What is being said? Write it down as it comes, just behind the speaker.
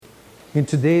In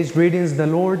today's readings, the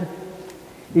Lord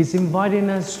is inviting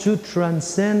us to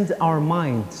transcend our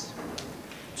minds,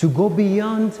 to go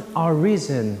beyond our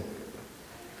reason.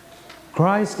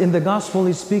 Christ in the gospel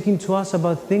is speaking to us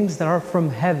about things that are from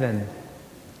heaven,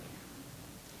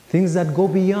 things that go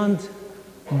beyond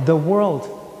the world,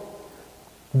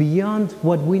 beyond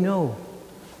what we know.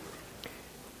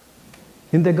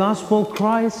 In the gospel,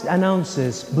 Christ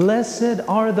announces, "Blessed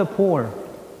are the poor."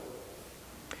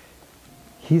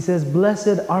 He says,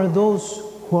 "Blessed are those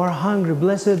who are hungry,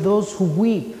 blessed those who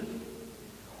weep."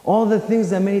 All the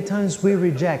things that many times we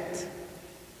reject.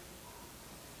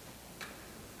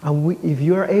 And if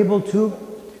you are able to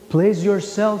place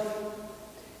yourself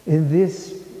in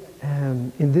this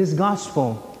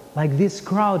gospel, like this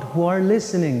crowd who are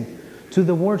listening to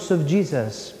the words of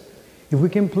Jesus, if we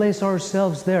can place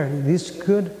ourselves there, this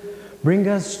could bring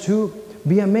us to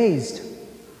be amazed.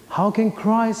 How can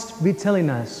Christ be telling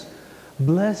us,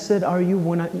 "Blessed are you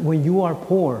when you are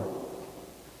poor"?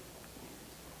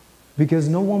 Because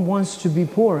no one wants to be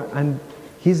poor, and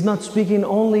He's not speaking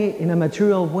only in a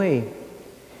material way.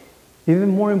 Even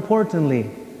more importantly,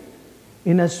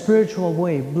 in a spiritual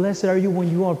way. Blessed are you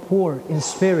when you are poor in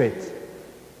spirit,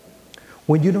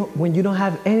 when you don't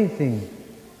have anything,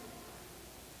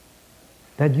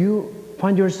 that you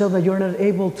find yourself that you're not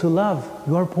able to love,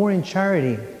 you are poor in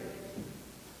charity,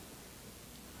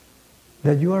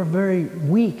 that you are very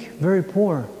weak, very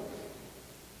poor.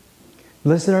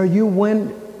 Blessed are you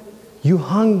when you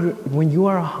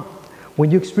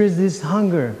experience this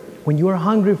hunger, when you are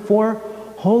hungry for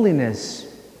holiness,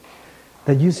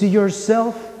 that you see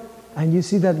yourself and you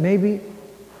see that maybe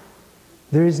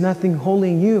there is nothing holy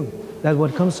in you, that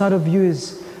what comes out of you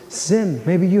is sin.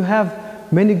 Maybe you have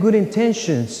many good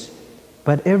intentions,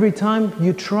 but every time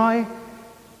you try,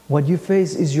 what you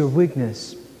face is your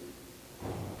weakness.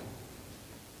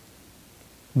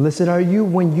 Blessed are you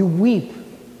when you weep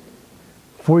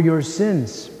for your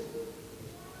sins.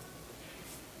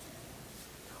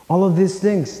 All of these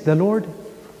things, the Lord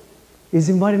is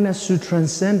inviting us to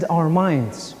transcend our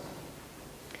minds,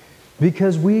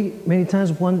 because we many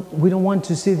times we don't want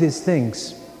to see these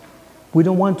things. We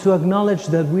don't want to acknowledge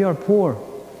that we are poor,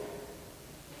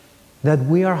 that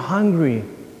we are hungry,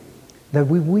 that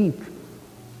we weep.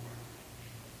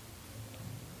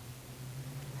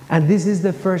 And this is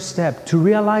the first step, to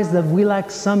realize that we lack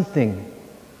something,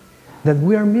 that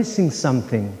we are missing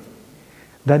something.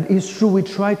 That is true, we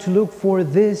try to look for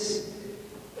this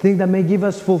thing that may give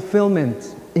us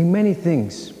fulfillment in many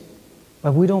things,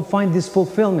 but we don't find this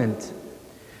fulfillment.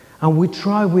 And we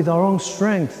try with our own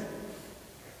strength,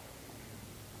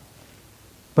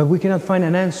 but we cannot find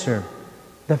an answer.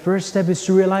 The first step is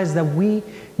to realize that we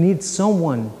need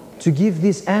someone to give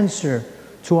this answer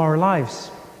to our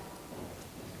lives.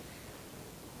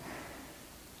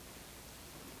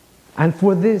 And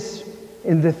for this,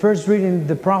 in the first reading,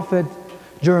 the prophet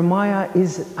Jeremiah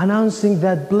is announcing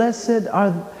that blessed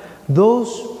are those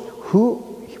who,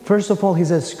 first of all, he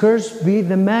says, "Cursed be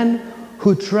the man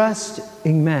who trusts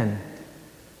in man."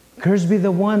 Cursed be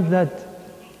the one that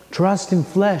trusts in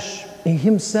flesh, in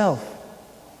himself.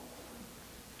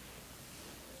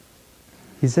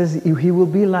 He says he will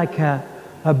be like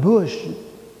a bush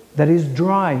that is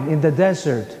dry in the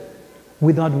desert,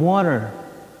 without water.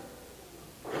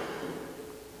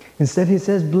 Instead, he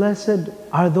says, "Blessed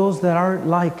are those that are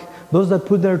like those that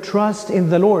put their trust in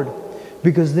the Lord,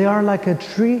 because they are like a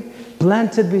tree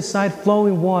planted beside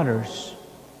flowing waters."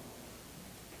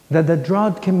 That the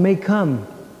drought may come,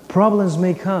 problems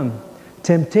may come,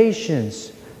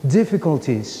 temptations,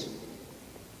 difficulties,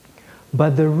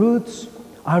 but the roots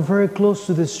are very close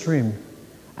to the stream,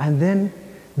 and then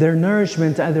their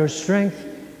nourishment and their strength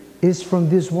is from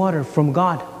this water, from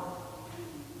God.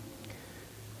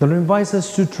 The Lord invites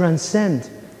us to transcend,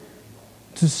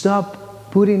 to stop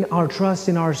putting our trust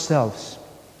in ourselves,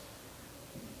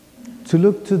 to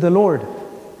look to the Lord.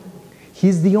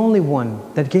 He's the only one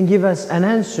that can give us an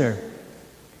answer.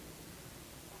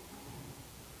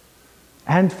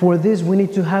 And for this, we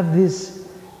need to have this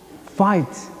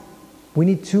fight. We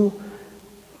need to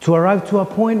arrive to a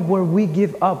point where we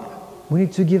give up. We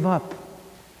need to give up.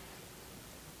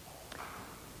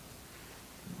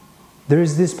 There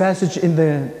is this passage in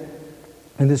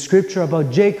the scripture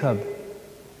about Jacob,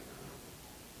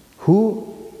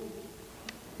 who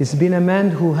has been a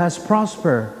man who has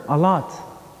prospered a lot.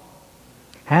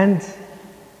 And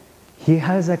he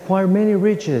has acquired many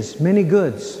riches, many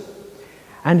goods.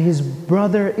 And his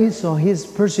brother Esau, he is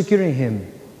persecuting him.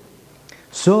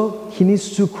 So he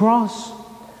needs to cross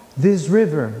this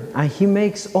river, and he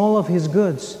makes all of his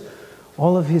goods,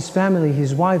 all of his family,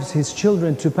 his wives, his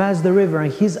children, to pass the river,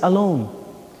 and he's alone.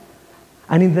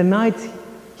 And in the night,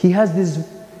 he has this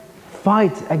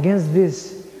fight against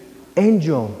this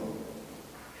angel,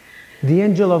 the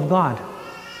angel of God.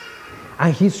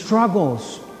 And he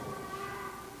struggles.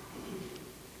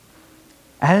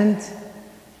 And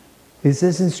it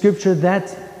says in Scripture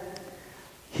that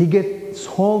he gets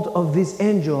hold of this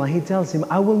angel and he tells him,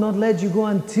 I will not let you go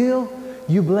until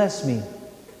you bless me.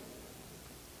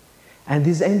 And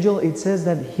this angel, it says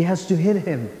that he has to hit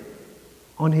him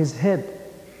on his head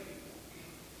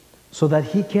so that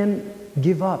he can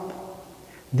give up.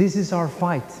 This is our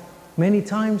fight. Many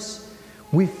times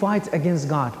we fight against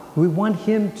God. We want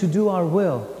Him to do our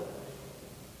will.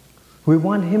 We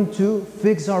want Him to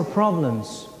fix our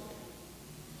problems,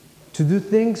 to do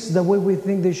things the way we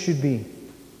think they should be.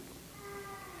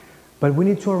 But we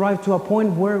need to arrive to a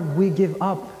point where we give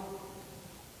up.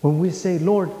 When we say,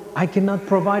 Lord, I cannot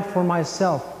provide for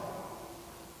myself.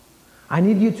 I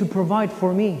need you to provide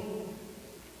for me.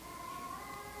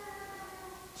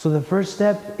 So the first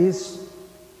step is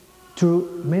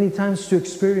many times to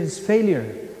experience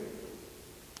failure.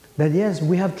 That yes,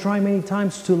 we have tried many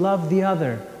times to love the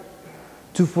other,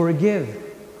 to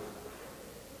forgive,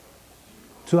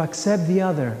 to accept the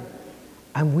other,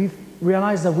 and we've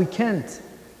realized that we can't.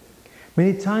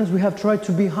 Many times we have tried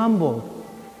to be humble,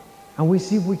 and we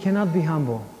see we cannot be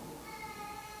humble.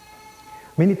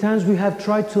 Many times we have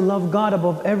tried to love God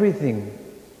above everything,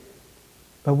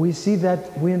 but we see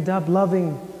that we end up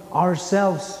loving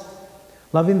ourselves,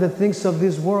 loving the things of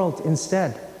this world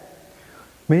instead.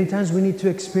 Many times we need to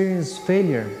experience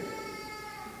failure,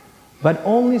 but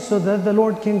only so that the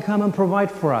Lord can come and provide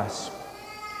for us.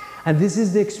 And this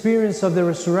is the experience of the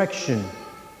resurrection.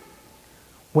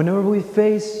 Whenever we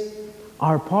face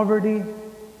our poverty,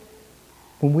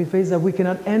 when we face that we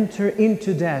cannot enter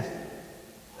into death,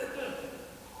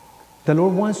 the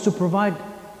Lord wants to provide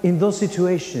in those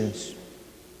situations.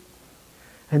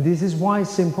 And this is why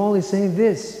St. Paul is saying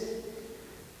this,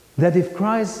 that if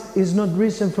Christ is not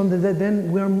risen from the dead,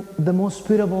 then we are the most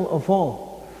pitiable of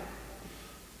all.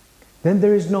 Then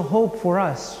there is no hope for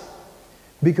us,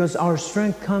 because our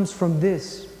strength comes from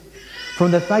this,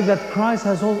 from the fact that Christ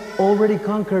has already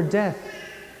conquered death,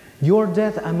 your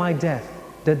death and my death,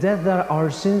 the death that our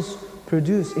sins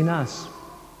produce in us.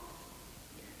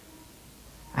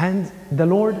 And the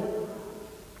Lord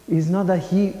is not that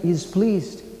He is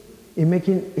pleased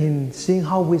in seeing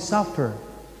how we suffer,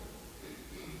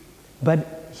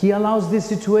 but He allows these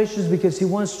situations because He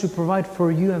wants to provide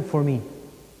for you and for me.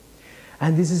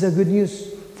 And this is a good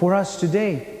news for us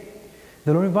today.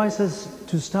 The Lord invites us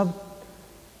to stop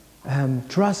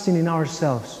trusting in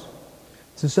ourselves,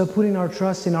 to stop putting our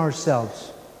trust in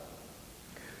ourselves,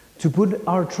 to put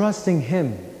our trust in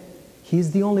Him.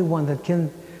 He's the only one that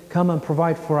can come and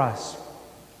provide for us.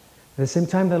 At the same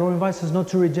time, the Lord invites us not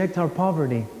to reject our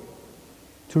poverty,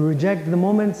 to reject the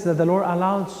moments that the Lord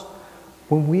allows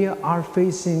when we are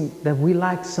facing that we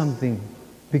lack something,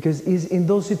 because it's in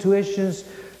those situations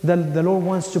that the Lord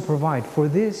wants to provide. For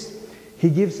this, He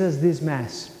gives us this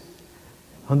Mass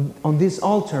on this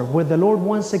altar, where the Lord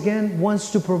once again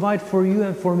wants to provide for you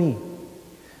and for me,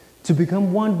 to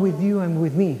become one with you and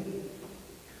with me,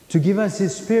 to give us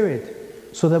His Spirit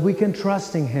so that we can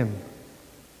trust in Him.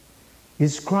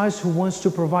 It's Christ who wants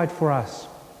to provide for us.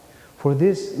 For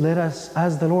this, let us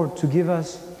ask the Lord to give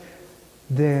us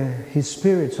His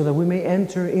Spirit so that we may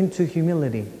enter into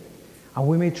humility and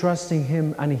we may trust in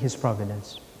Him and in His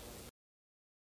providence.